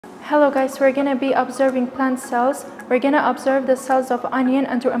Hello guys, we're gonna be observing plant cells. We're gonna observe the cells of onion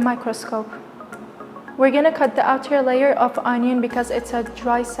under a microscope. We're gonna cut the outer layer of onion because it's a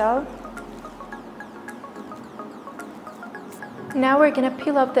dry cell. Now we're gonna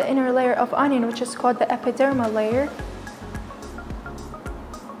peel off the inner layer of onion, which is called the epidermal layer.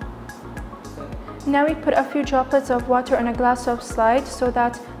 Now we put a few droplets of water on a glass of slide so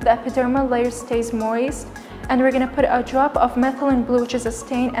that the epidermal layer stays moist. And we're going to put a drop of methylene blue, which is a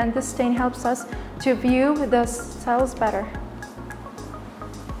stain, and this stain helps us to view the cells better.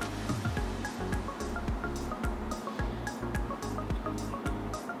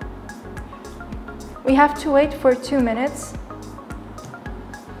 We have to wait for 2 minutes.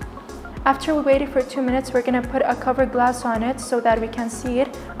 After we waited for 2 minutes, we're going to put a cover glass on it so that we can see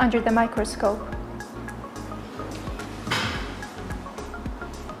it under the microscope.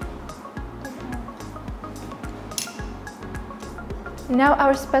 Now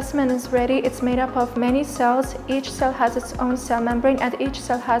our specimen is ready. It's made up of many cells. Each cell has its own cell membrane and each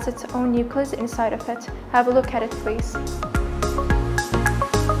cell has its own nucleus inside of it. Have a look at it, please.